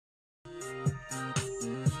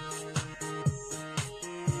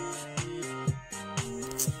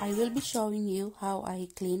I will be showing you how I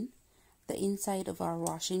clean the inside of our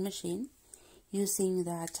washing machine using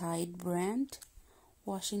the Tide brand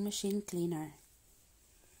washing machine cleaner.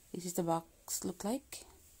 This is the box look like.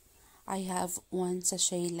 I have one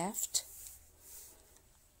sachet left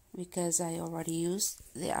because I already used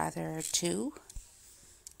the other two.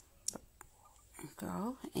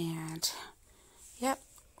 Go and yep,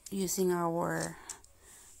 using our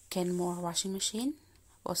Kenmore washing machine,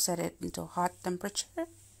 we'll set it into hot temperature,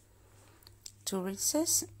 2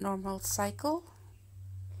 rinses, normal cycle,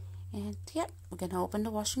 and yep, we're gonna open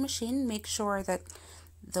the washing machine. Make sure that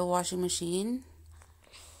the washing machine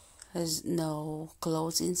has no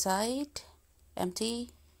clothes inside, empty.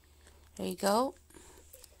 There you go.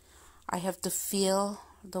 I have to fill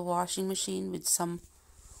the washing machine with some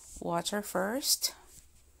water first.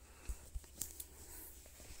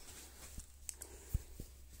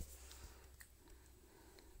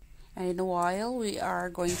 And in a while we are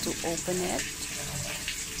going to open it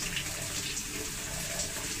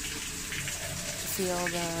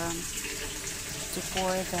to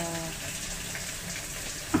pour the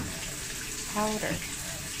powder.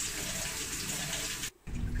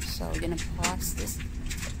 So we're gonna pause the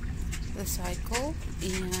cycle,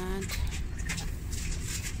 and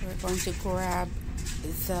we're going to grab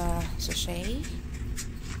the sachet,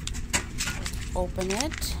 open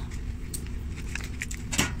it,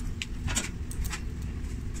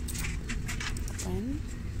 open,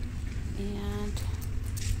 and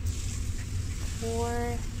pour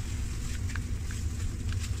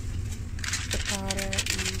the powder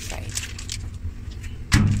inside,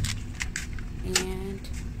 and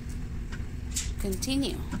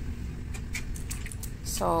continue.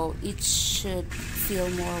 So it should feel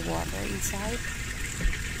more water inside.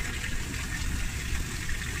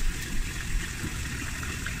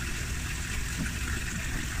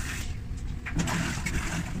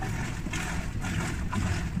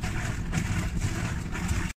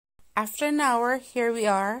 After an hour, here we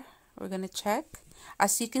are. We're gonna check.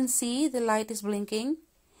 As you can see, the light is blinking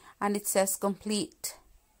and it says complete.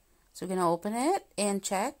 So we're gonna open it and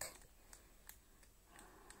check.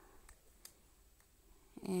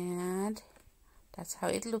 And that's how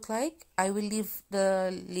it look like. I will leave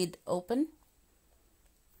the lid open,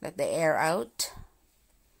 let the air out.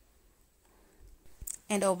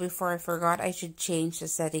 And oh, before I forgot, I should change the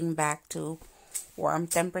setting back to warm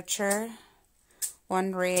temperature.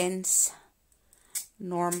 1 rinse,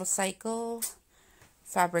 normal cycle,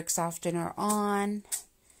 fabric softener on,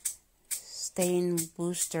 stain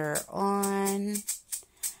booster on,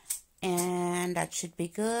 and that should be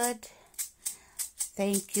good.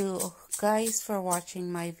 Thank you guys for watching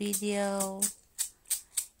my video.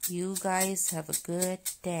 You guys have a good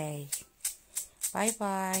day. Bye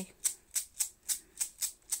bye.